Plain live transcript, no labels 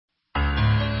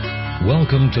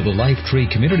Welcome to the Life Tree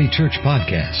Community Church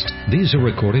podcast. These are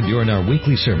recorded during our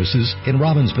weekly services in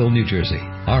Robbinsville, New Jersey.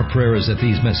 Our prayer is that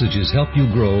these messages help you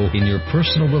grow in your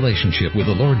personal relationship with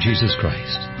the Lord Jesus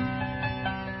Christ.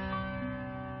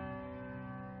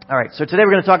 All right, so today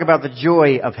we're going to talk about the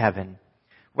joy of heaven.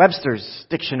 Webster's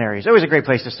Dictionary is always a great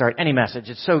place to start any message.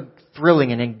 It's so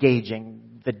thrilling and engaging,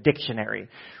 the dictionary.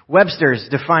 Webster's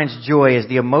defines joy as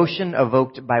the emotion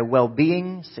evoked by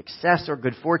well-being, success, or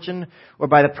good fortune, or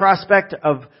by the prospect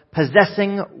of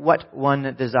possessing what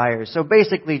one desires. So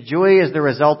basically, joy is the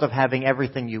result of having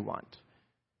everything you want.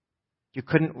 You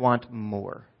couldn't want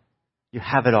more. You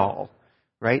have it all,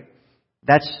 right?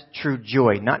 That's true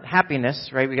joy, not happiness,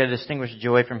 right? We got to distinguish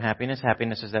joy from happiness.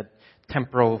 Happiness is that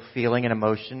temporal feeling and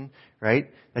emotion,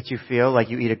 right? That you feel like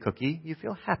you eat a cookie, you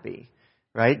feel happy,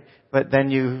 right? But then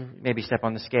you maybe step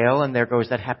on the scale and there goes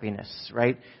that happiness,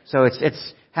 right? So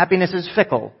it's happiness is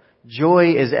fickle.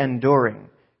 Joy is enduring.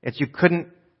 It's you couldn't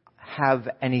have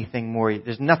anything more.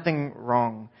 There's nothing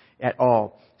wrong at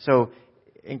all. So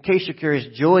in case you're curious,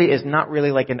 joy is not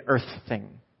really like an earth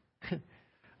thing.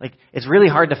 Like, it's really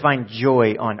hard to find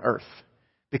joy on earth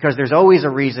because there's always a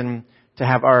reason to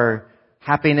have our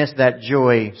happiness, that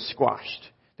joy, squashed.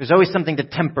 There's always something to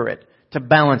temper it, to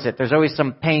balance it. There's always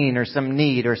some pain or some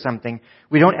need or something.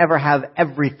 We don't ever have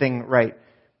everything right.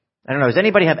 I don't know. Does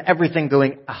anybody have everything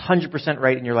going 100%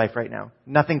 right in your life right now?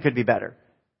 Nothing could be better.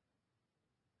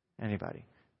 Anybody?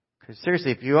 Because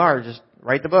seriously, if you are, just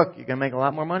write the book. You're going to make a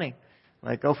lot more money.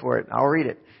 Like, go for it. I'll read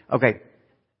it. Okay.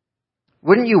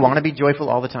 Wouldn't you want to be joyful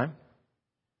all the time?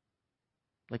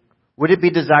 Like, would it be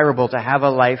desirable to have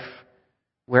a life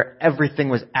where everything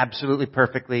was absolutely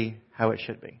perfectly how it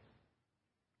should be?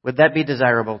 Would that be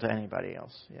desirable to anybody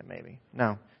else? Yeah, maybe.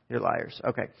 No, you're liars.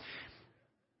 Okay.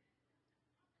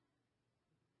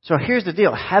 So here's the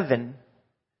deal. Heaven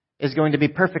is going to be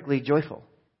perfectly joyful.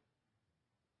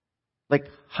 Like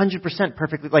 100%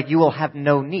 perfectly, like you will have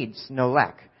no needs, no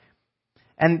lack.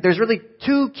 And there's really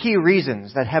two key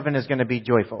reasons that heaven is going to be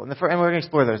joyful. And we're going to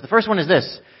explore those. The first one is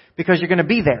this, because you're going to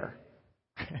be there.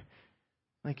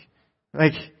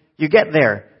 like you get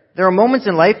there. There are moments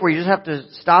in life where you just have to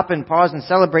stop and pause and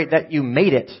celebrate that you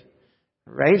made it.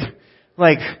 Right?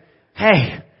 Like,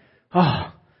 hey,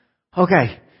 oh,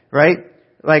 okay, right?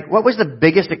 Like, what was the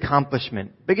biggest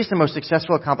and most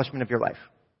successful accomplishment of your life?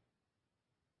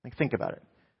 Like, think about it.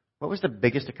 What was the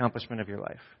biggest accomplishment of your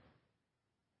life?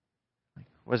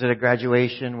 Was it a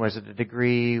graduation? Was it a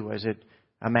degree? Was it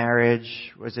a marriage?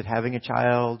 Was it having a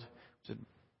child? Was it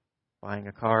buying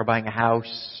a car, buying a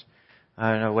house?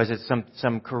 I don't know. Was it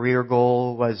some career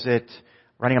goal? Was it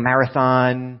running a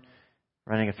marathon,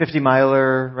 running a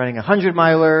 50-miler, running a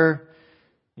 100-miler?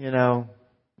 You know,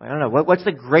 I don't know. What's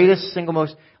the greatest single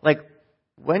most, like,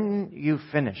 when you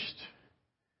finished,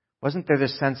 wasn't there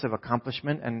this sense of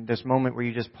accomplishment and this moment where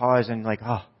you just pause and like,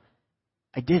 oh,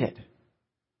 I did it.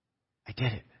 I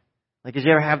did it. Like, did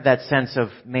you ever have that sense of,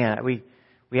 man,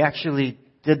 we actually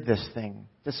did this thing.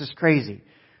 This is crazy.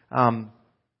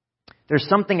 There's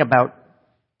something about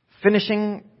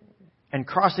finishing and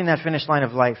crossing that finish line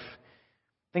of life.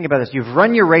 Think about this. You've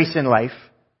run your race in life.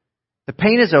 The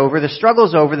pain is over. The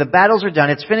struggle's over. The battles are done.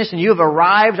 It's finished, and you have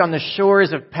arrived on the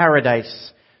shores of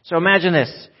paradise. So imagine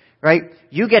this, right?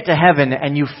 You get to heaven,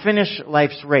 and you finish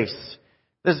life's race.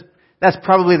 That's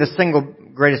probably the single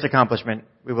greatest accomplishment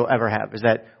we will ever have, is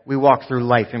that we walk through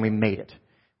life and we made it.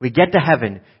 We get to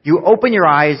heaven. You open your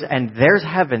eyes and there's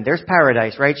heaven. There's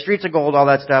paradise, right? Streets of gold, all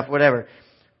that stuff, whatever.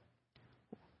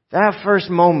 That first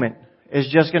moment is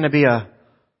just going to be a,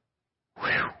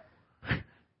 whew,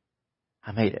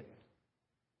 I made it.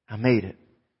 I made it.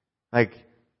 Like,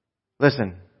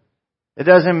 listen, it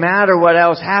doesn't matter what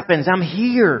else happens. I'm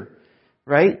here,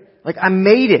 right? Like, I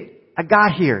made it. I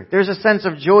got here. There's a sense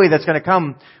of joy that's going to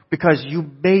come because you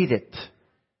made it.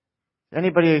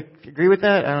 Anybody agree with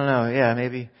that? I don't know. Yeah,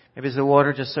 maybe it's the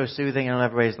water just so soothing and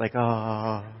everybody's like,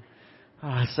 oh,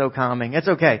 it's so calming. It's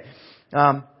okay.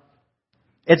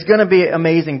 It's going to be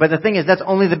amazing. But the thing is, that's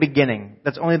only the beginning.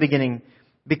 That's only the beginning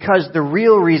because the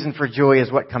real reason for joy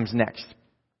is what comes next.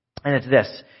 And it's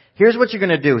this. Here's what you're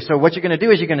going to do. So what you're going to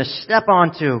do is you're going to step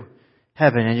onto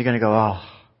heaven and you're going to go, oh,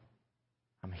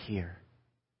 I'm here.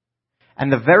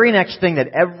 And the very next thing that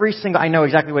I know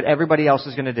exactly what everybody else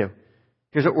is going to do.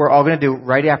 Here's what we're all going to do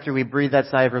right after we breathe that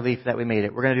sigh of relief that we made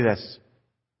it. We're going to do this.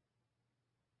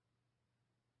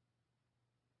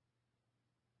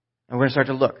 And we're going to start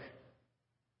to look.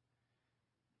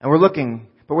 And we're looking,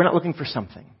 but we're not looking for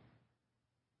something.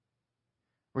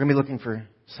 We're going to be looking for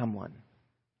someone.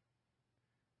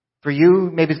 For you,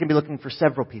 maybe it's going to be looking for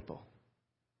several people.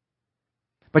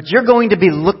 But you're going to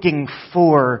be looking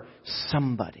for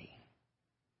somebody.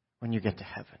 when you get to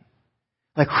heaven.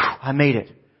 Like, whew, I made it.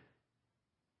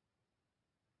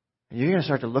 And you're going to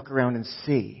start to look around and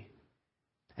see.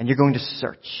 And you're going to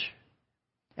search.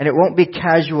 And it won't be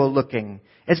casual looking.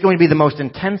 It's going to be the most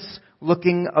intense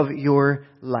looking of your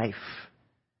life.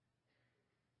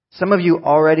 Some of you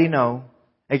already know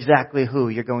exactly who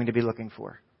you're going to be looking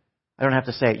for. I don't have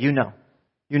to say it. You know.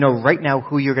 You know right now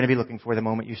who you're going to be looking for the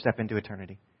moment you step into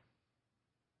eternity.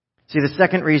 See, the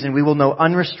second reason we will know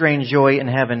unrestrained joy in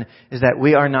heaven is that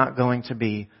we are not going to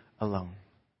be alone.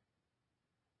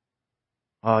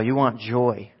 Oh, you want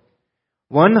joy.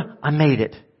 1, I made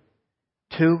it.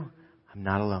 2, I'm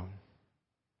not alone.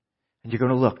 And you're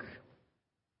going to look.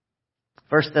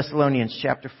 1 Thessalonians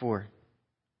chapter 4,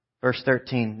 verse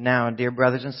 13. Now, dear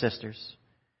brothers and sisters,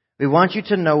 we want you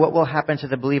to know what will happen to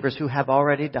the believers who have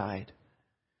already died,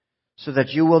 so that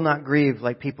you will not grieve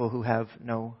like people who have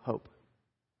no hope.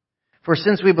 For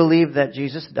since we believe that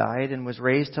Jesus died and was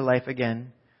raised to life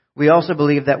again, we also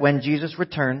believe that when Jesus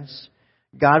returns,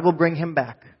 God will bring him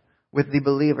back with the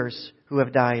believers who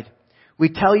have died. We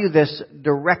tell you this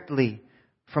directly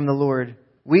from the Lord.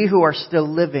 We who are still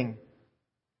living,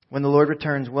 when the Lord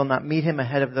returns, will not meet him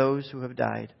ahead of those who have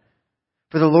died.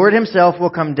 For the Lord himself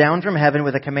will come down from heaven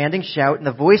with a commanding shout and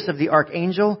the voice of the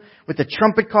archangel with the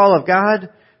trumpet call of God.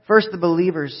 First, the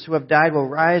believers who have died will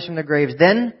rise from their graves.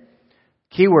 Then,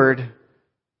 keyword,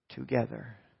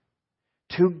 together.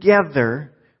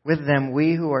 Together with them,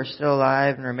 we who are still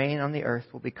alive and remain on the earth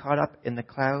will be caught up in the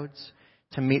clouds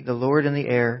to meet the Lord in the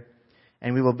air,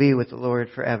 and we will be with the Lord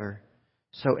forever.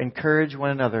 So encourage one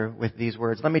another with these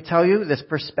words. Let me tell you, this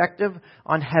perspective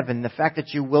on heaven, the fact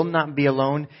that you will not be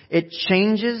alone, it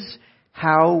changes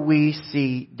how we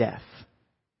see death.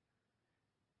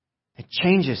 It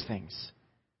changes things.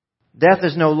 Death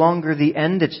is no longer the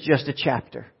end, it's just a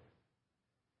chapter.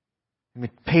 And the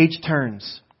page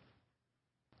turns.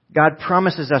 God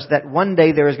promises us that one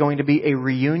day there is going to be a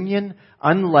reunion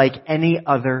unlike any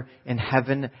other in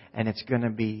heaven, and it's going to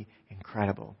be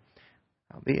incredible.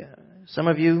 Some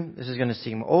of you, this is going to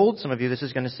seem old. Some of you, this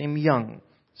is going to seem young.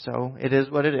 So it is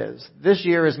what it is. This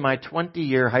year is my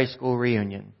 20-year high school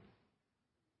reunion.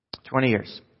 20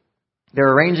 years.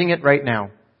 They're arranging it right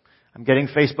now. I'm getting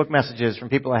Facebook messages from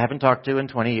people I haven't talked to in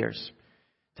 20 years,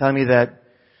 telling me that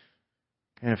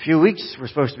in a few weeks we're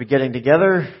supposed to be getting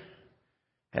together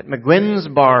at McGuinn's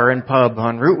Bar and Pub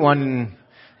on Route 1 in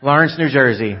Lawrence, New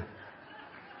Jersey.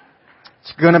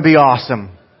 It's going to be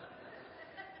awesome.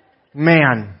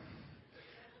 Man,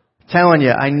 I'm telling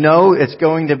you, I know it's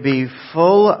going to be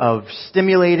full of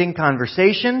stimulating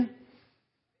conversation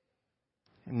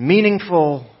and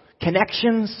meaningful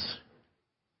connections.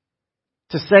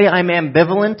 To say I'm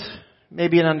ambivalent,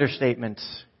 maybe an understatement.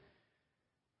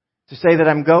 To say that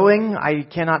I'm going, I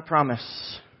cannot promise.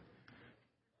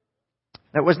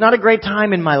 That was not a great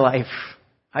time in my life,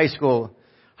 high school.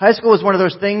 High school was one of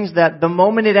those things that the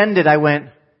moment it ended, I went,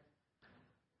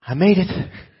 I made it.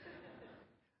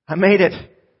 I made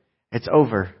it. It's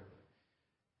over.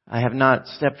 I have not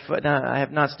stepped foot,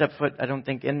 I don't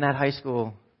think, in that high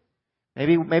school.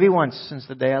 Maybe once since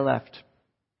the day I left.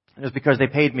 It was because they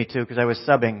paid me to, because I was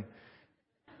subbing.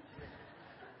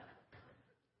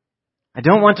 I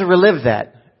don't want to relive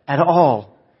that at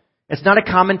all. It's not a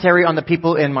commentary on the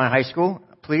people in my high school.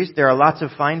 Please, there are lots of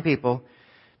fine people,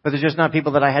 but they're just not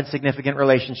people that I had significant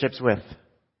relationships with.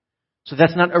 So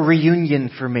that's not a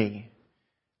reunion for me.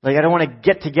 Like, I don't want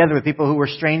to get together with people who were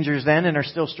strangers then and are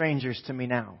still strangers to me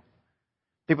now.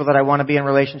 People that I want to be in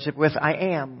relationship with, I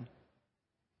am.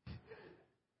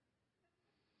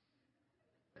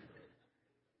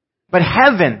 But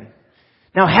heaven.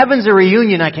 Now, heaven's a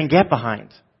reunion I can get behind.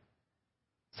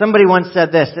 Somebody once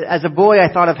said this: as a boy,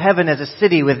 I thought of heaven as a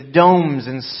city with domes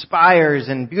and spires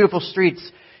and beautiful streets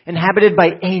inhabited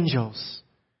by angels.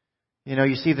 You know,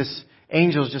 you see this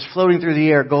angels just floating through the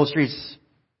air. Gold Streets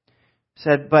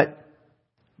said, but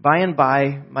by and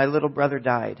by, my little brother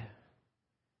died.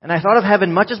 And I thought of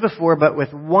heaven much as before, but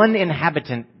with one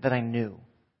inhabitant that I knew.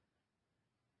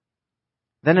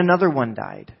 Then another one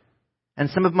died, and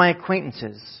some of my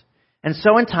acquaintances. And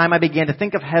so in time I began to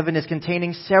think of heaven as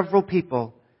containing several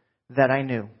people that I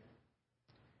knew.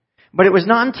 But it was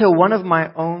not until one of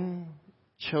my own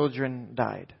children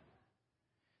died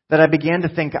that I began to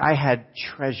think I had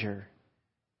treasure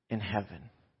in heaven.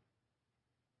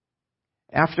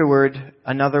 Afterward,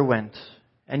 another went,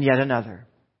 and yet another.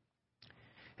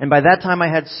 And by that time I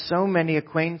had so many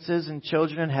acquaintances and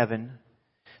children in heaven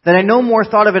that I no more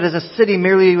thought of it as a city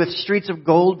merely with streets of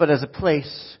gold, but as a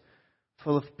place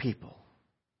full of people.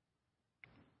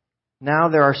 Now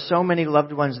there are so many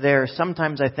loved ones there,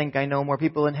 sometimes I think I know more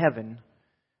people in heaven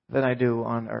than I do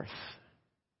on earth.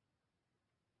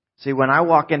 See, when I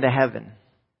walk into heaven,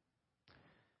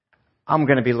 I'm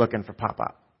going to be looking for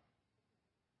Papa.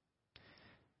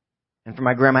 And for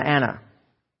my Grandma Anna.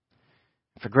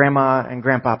 For Grandma and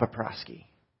Grandpa Paprosky.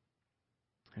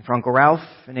 And for Uncle Ralph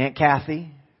and Aunt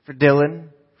Kathy. For Dylan.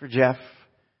 For Jeff.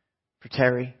 For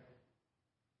Terry.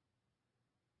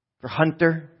 For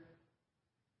Hunter.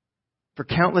 For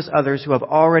countless others who have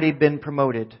already been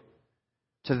promoted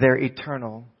to their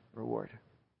eternal reward.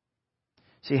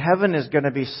 See, heaven is going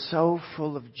to be so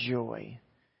full of joy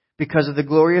because of the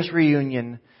glorious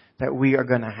reunion that we are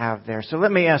going to have there. So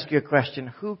let me ask you a question.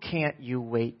 Who can't you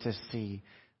wait to see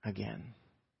again?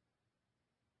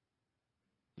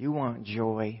 You want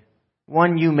joy.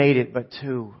 One, you made it, but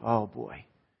two, oh boy.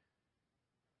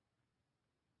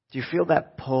 Do you feel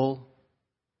that pull?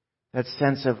 That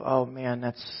sense of, oh man,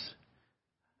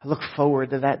 I look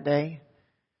forward to that day.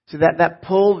 See, that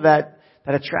pull, that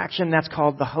attraction, that's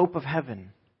called the hope of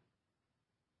heaven.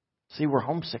 See, we're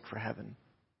homesick for heaven.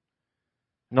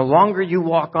 The longer you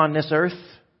walk on this earth,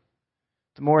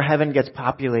 the more heaven gets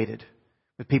populated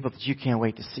with people that you can't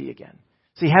wait to see again.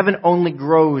 See, heaven only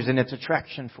grows in its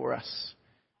attraction for us.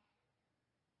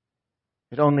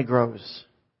 It only grows.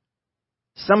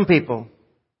 Some people,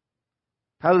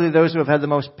 probably those who have had the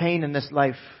most pain in this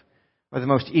life, are the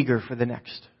most eager for the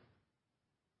next.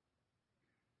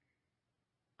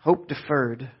 Hope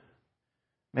deferred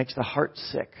makes the heart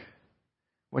sick.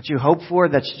 What you hope for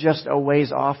that's just a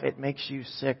ways off, it makes you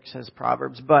sick, says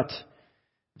Proverbs. But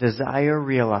desire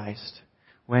realized,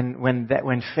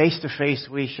 when face to face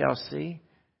we shall see,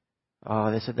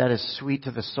 oh, they said that is sweet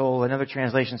to the soul. Another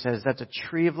translation says that's a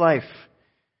tree of life.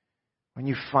 When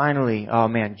you finally, oh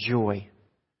man, joy.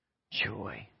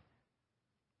 Joy.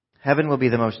 Heaven will be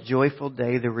the most joyful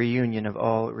day, the reunion of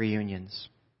all reunions.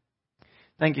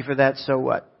 Thank you for that. So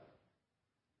what?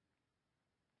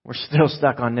 We're still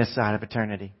stuck on this side of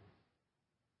eternity.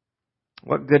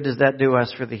 What good does that do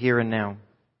us for the here and now?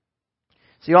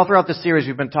 See, all throughout this series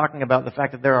we've been talking about the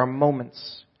fact that there are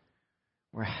moments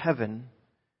where heaven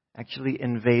actually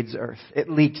invades earth. It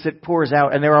leaks, it pours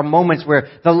out, and there are moments where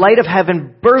the light of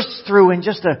heaven bursts through in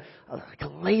just like a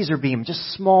laser beam,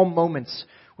 just small moments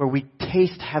where we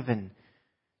taste heaven.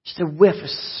 Just a whiff, a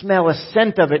smell, a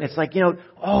scent of it. And it's like,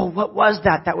 oh, what was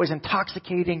that? That was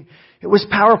intoxicating. It was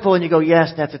powerful. And you go,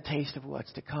 yes, that's a taste of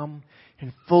what's to come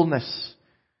in fullness.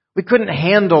 We couldn't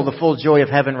handle the full joy of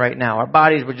heaven right now. Our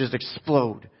bodies would just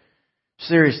explode.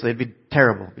 Seriously, it'd be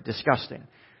terrible. It'd be disgusting.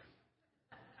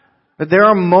 But there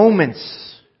are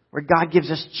moments where God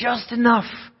gives us just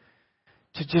enough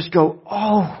to just go,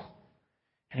 oh,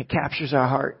 and it captures our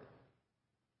heart.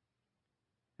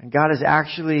 And God has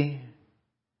actually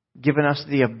given us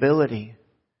the ability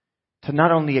to not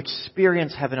only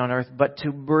experience heaven on earth, but to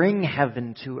bring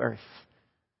heaven to earth.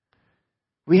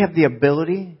 We have the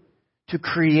ability to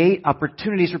create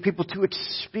opportunities for people to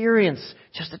experience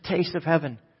just a taste of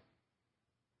heaven.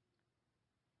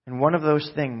 And one of those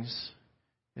things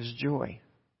is joy.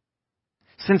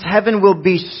 Since heaven will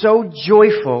be so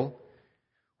joyful,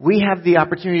 we have the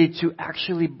opportunity to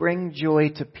actually bring joy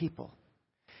to people.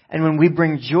 And when we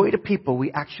bring joy to people,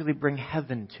 we actually bring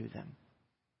heaven to them.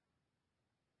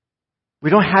 We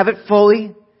don't have it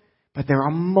fully, but there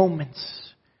are moments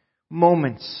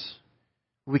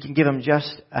we can give them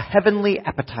just a heavenly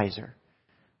appetizer,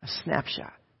 a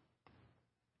snapshot.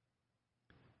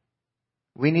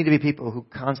 We need to be people who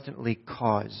constantly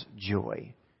cause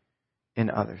joy in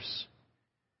others.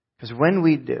 Because when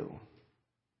we do,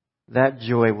 that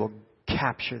joy will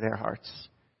capture their hearts.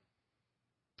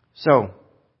 So,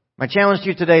 my challenge to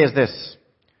you today is this.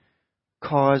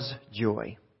 Cause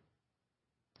joy.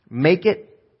 Make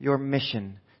it your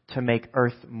mission to make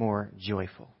earth more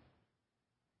joyful.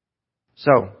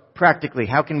 So, practically,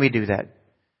 how can we do that?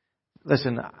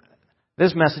 Listen,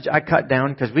 this message I cut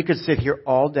down because we could sit here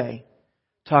all day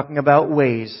talking about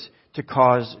ways to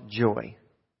cause joy.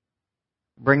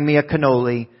 Bring me a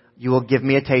cannoli, you will give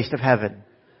me a taste of heaven.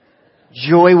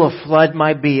 Joy will flood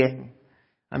my being.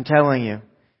 I'm telling you.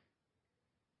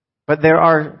 But there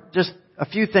are just a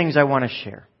few things I want to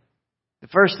share. The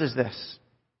first is this.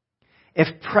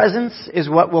 If presence is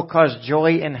what will cause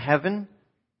joy in heaven,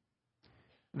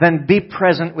 then be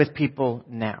present with people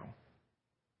now.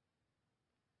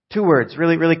 2 words,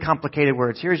 really, really complicated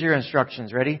words. Here's your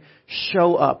instructions. Ready?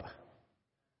 Show up.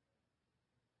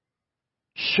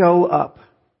 Show up.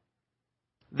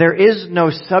 There is no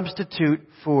substitute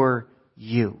for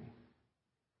you.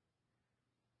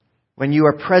 When you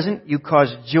are present, you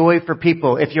cause joy for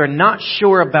people. If you're not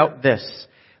sure about this,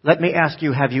 let me ask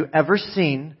you, have you ever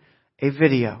seen a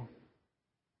video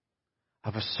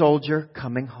of a soldier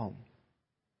coming home?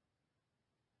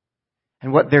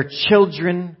 and what their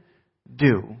children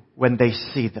do when they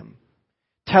see them.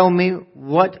 Tell me,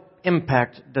 what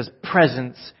impact does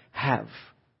presence have?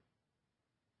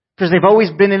 Because they've always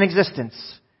been in existence.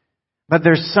 But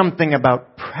there's something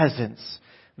about presence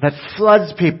that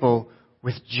floods people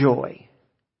with joy.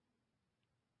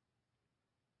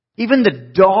 Even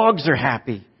the dogs are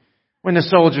happy when the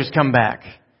soldiers come back.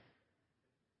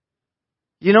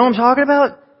 You know what I'm talking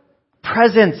about?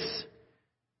 Presence.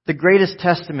 The greatest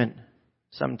testament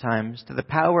sometimes to the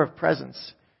power of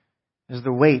presence is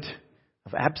the weight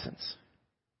of absence.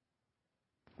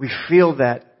 We feel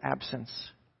that absence.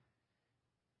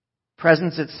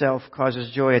 Presence itself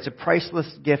causes joy. It's a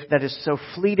priceless gift that is so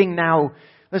fleeting now.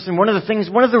 Listen, one of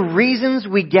the reasons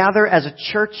we gather as a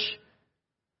church,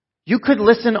 you could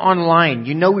listen online.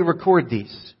 You know we record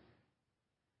these.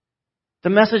 The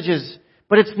messages,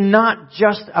 but it's not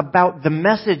just about the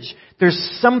message.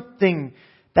 There's something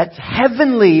that's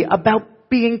heavenly about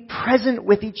being present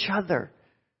with each other.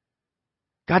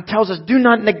 God tells us, do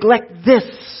not neglect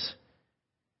this.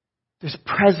 There's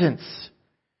presence.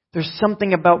 There's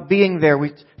something about being there.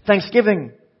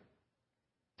 Thanksgiving.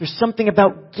 There's something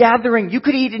about gathering. You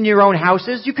could eat in your own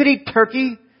houses. You could eat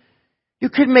turkey. You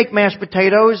could make mashed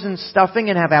potatoes and stuffing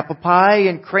and have apple pie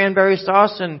and cranberry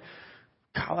sauce and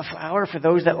cauliflower for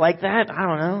those that like that. I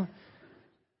don't know.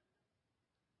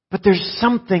 But there's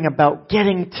something about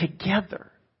getting together.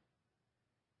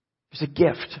 There's a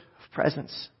gift of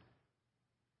presence.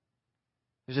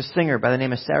 There's a singer by the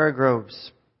name of Sarah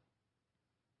Groves.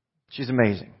 She's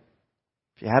amazing.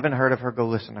 If you haven't heard of her, go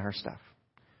listen to her stuff.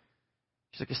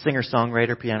 She's like a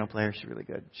singer-songwriter, piano player. She's really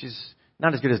good. She's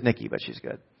not as good as Nikki, but she's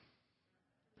good.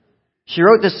 She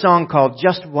wrote this song called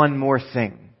Just One More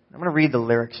Thing. I'm going to read the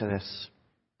lyrics of this.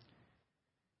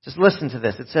 Just listen to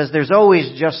this. It says, there's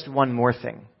always just one more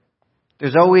thing.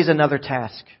 There's always another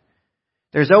task.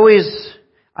 There's always,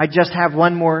 I just have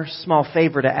one more small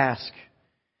favor to ask.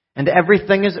 And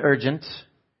everything is urgent.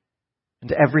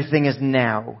 And everything is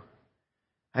now.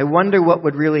 I wonder what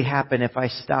would really happen if I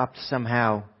stopped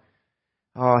somehow.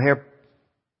 Oh,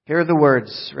 here are the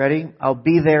words. Ready? I'll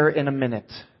be there in a minute.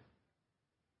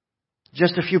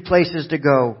 Just a few places to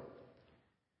go.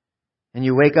 And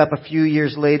you wake up a few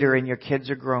years later and your kids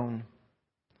are grown.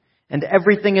 And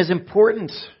everything is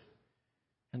important.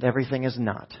 And everything is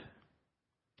not.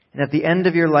 And at the end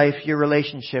of your life, your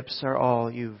relationships are all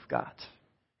you've got.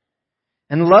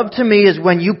 And love to me is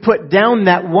when you put down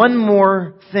that one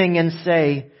more thing and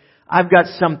say, I've got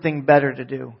something better to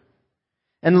do.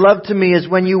 And love to me is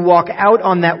when you walk out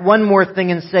on that one more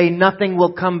thing and say, nothing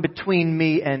will come between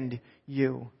me and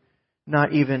you.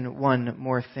 Not even one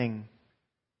more thing.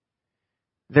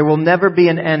 There will never be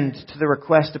an end to the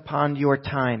request upon your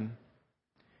time.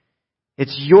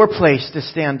 It's your place to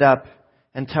stand up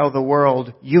and tell the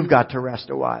world, you've got to rest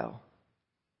a while.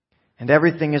 And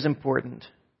everything is important.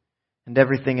 And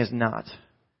everything is not.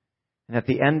 And at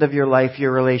the end of your life,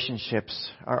 your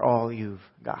relationships are all you've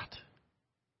got.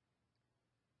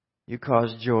 You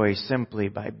cause joy simply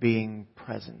by being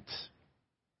present.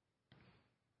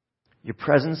 Your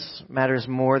presence matters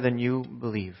more than you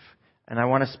believe. And I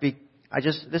want to speak,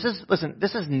 this is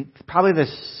probably the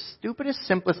stupidest,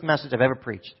 simplest message I've ever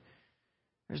preached.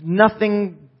 There's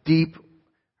nothing deep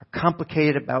or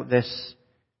complicated about this.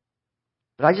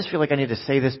 But I just feel like I need to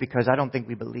say this because I don't think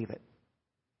we believe it.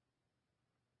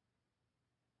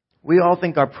 We all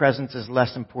think our presence is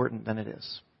less important than it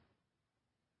is.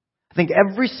 I think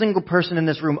every single person in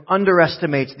this room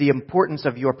underestimates the importance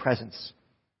of your presence.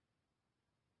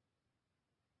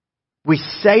 We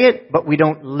say it, but we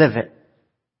don't live it.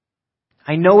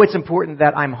 I know it's important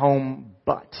that I'm home,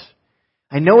 but.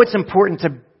 I know it's important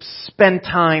to spend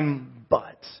time,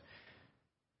 but.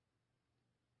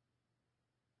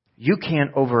 You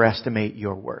can't overestimate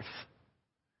your worth.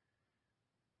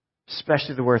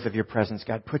 Especially the worth of your presence.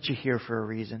 God put you here for a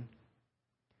reason.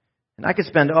 And I could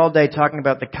spend all day talking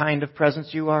about the kind of presence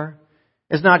you are.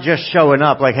 It's not just showing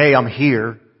up like, hey, I'm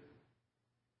here.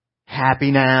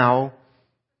 Happy now.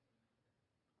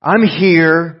 I'm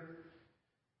here.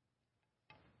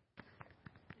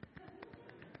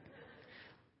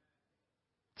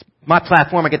 It's my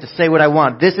platform. I get to say what I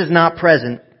want. This is not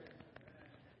present.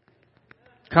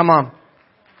 Come on.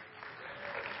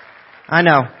 I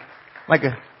know. Like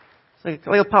a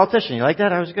politician. You like that?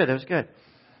 That was good. That was good.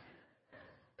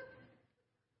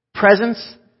 Presence.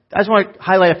 I just want to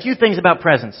highlight a few things about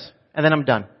presence. And then I'm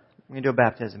done. We're going to do a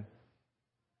baptism.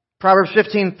 Proverbs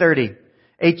 15:30.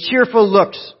 A cheerful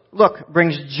look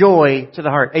brings joy to the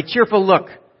heart. A cheerful look.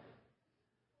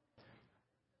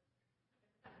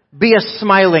 Be a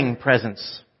smiling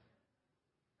presence.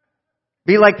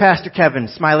 Be like Pastor Kevin.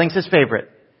 Smiling's his favorite.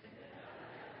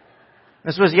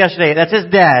 This was yesterday. That's his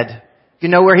dad. You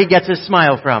know where he gets his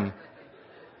smile from.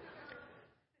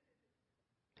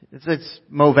 It's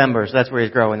Movember, so that's where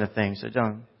he's growing the thing. So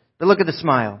don't. But look at the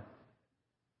smile.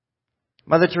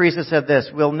 Mother Teresa said this,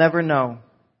 we'll never know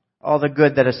all the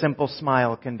good that a simple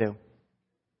smile can do.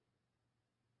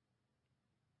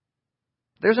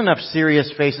 There's enough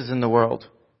serious faces in the world.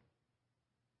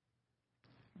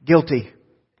 Guilty.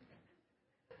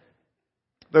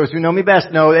 Those who know me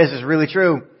best know this is really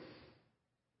true.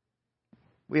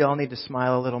 We all need to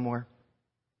smile a little more.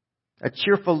 A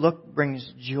cheerful look brings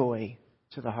joy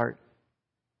to the heart.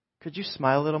 Could you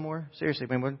smile a little more? Seriously,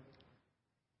 Winwood.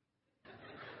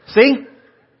 See?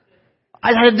 I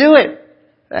had to do it.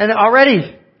 And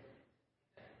already.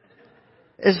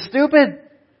 It's stupid.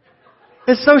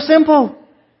 It's so simple.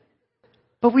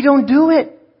 But we don't do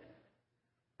it.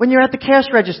 When you're at the cash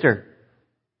register.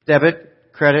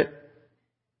 Debit, credit.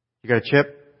 You got a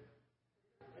chip.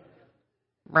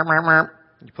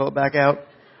 You pull it back out.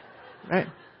 Right?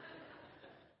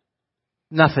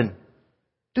 Nothing.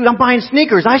 Dude, I'm buying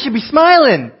sneakers. I should be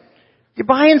smiling. You're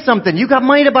buying something. You got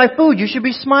money to buy food. You should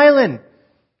be smiling.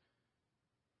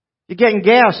 You're getting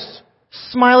gas.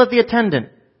 Smile at the attendant.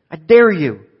 I dare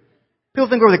you. People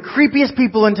think we're the creepiest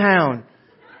people in town.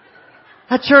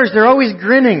 At church, they're always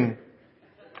grinning.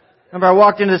 Remember, I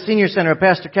walked into the senior center with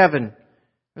Pastor Kevin. There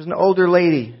was an older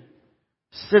lady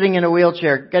sitting in a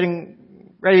wheelchair,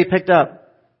 getting ready to be picked up.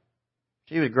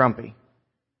 She was grumpy.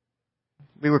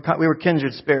 We were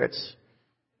kindred spirits.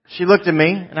 She looked at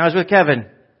me, and I was with Kevin.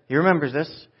 He remembers this.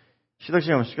 She looks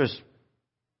at him and she goes,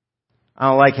 I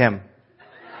don't like him.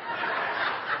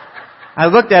 I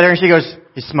looked at her and she goes,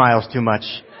 he smiles too much.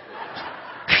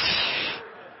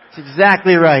 That's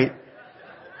exactly right.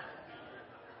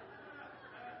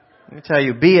 Let me tell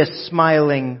you, be a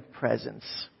smiling presence.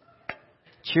 A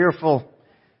cheerful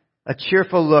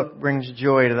look brings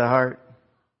joy to the heart.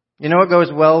 You know what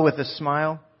goes well with a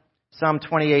smile? Psalm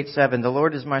 28:7. The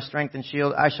Lord is my strength and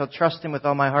shield. I shall trust Him with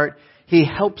all my heart. He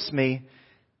helps me,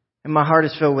 and my heart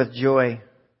is filled with joy.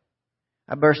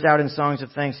 I burst out in songs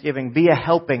of thanksgiving. Be a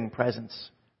helping presence.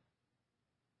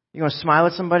 You want to smile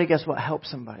at somebody? Guess what? Help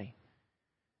somebody.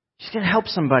 Just going to help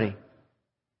somebody.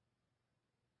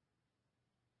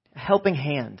 A helping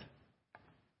hand.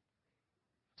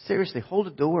 Seriously, hold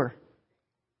a door.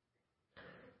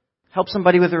 Help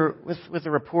somebody with a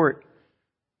report.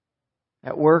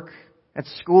 At work, at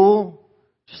school,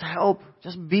 just help.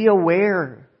 Just be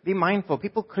aware. Be mindful.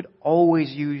 People could always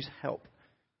use help.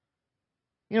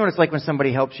 You know what it's like when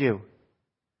somebody helps you?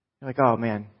 You're like, oh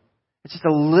man, it's just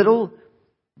a little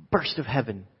burst of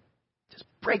heaven. Just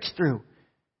breaks through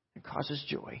and causes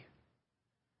joy.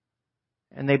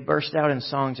 And they burst out in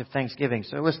songs of thanksgiving.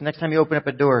 So listen, next time you open up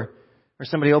a door, or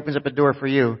somebody opens up a door for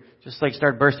you, just like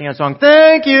start bursting out in song,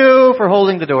 thank you for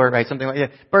holding the door, right? Something like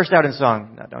that. Burst out in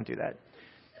song. No, don't do that.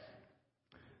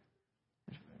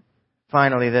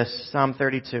 Finally, this, Psalm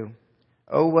 32.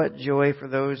 Oh, what joy for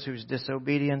those whose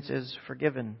disobedience is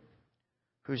forgiven,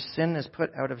 whose sin is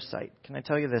put out of sight. Can I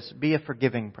tell you this? Be a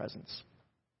forgiving presence.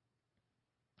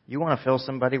 You want to fill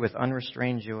somebody with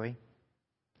unrestrained joy?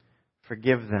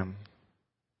 Forgive them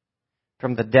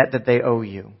from the debt that they owe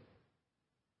you.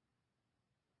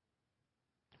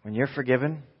 When you're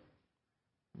forgiven,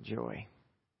 joy.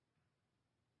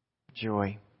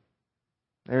 Joy.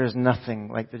 There is nothing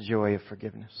like the joy of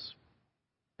forgiveness.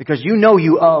 Because you know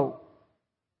you owe.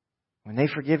 When they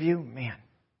forgive you, man.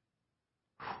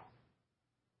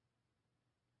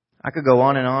 I could go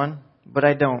on, but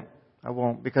I don't. I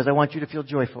won't, because I want you to feel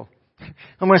joyful.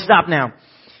 I'm going to stop now.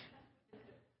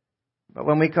 But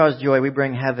when we cause joy, we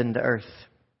bring heaven to earth.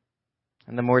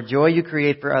 And the more joy you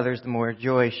create for others, the more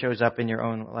joy shows up in your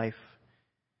own life.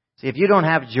 See, if you don't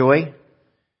have joy,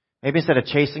 maybe instead of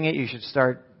chasing it, you should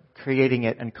start creating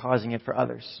it and causing it for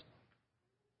others.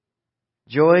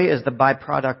 Joy is the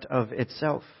byproduct of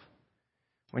itself.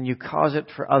 When you cause it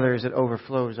for others, it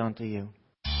overflows onto you.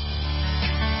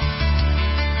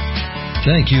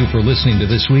 Thank you for listening to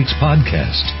this week's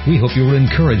podcast. We hope you were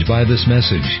encouraged by this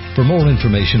message. For more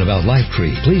information about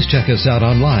LifeTree, please check us out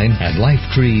online at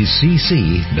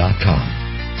lifetreecc.com.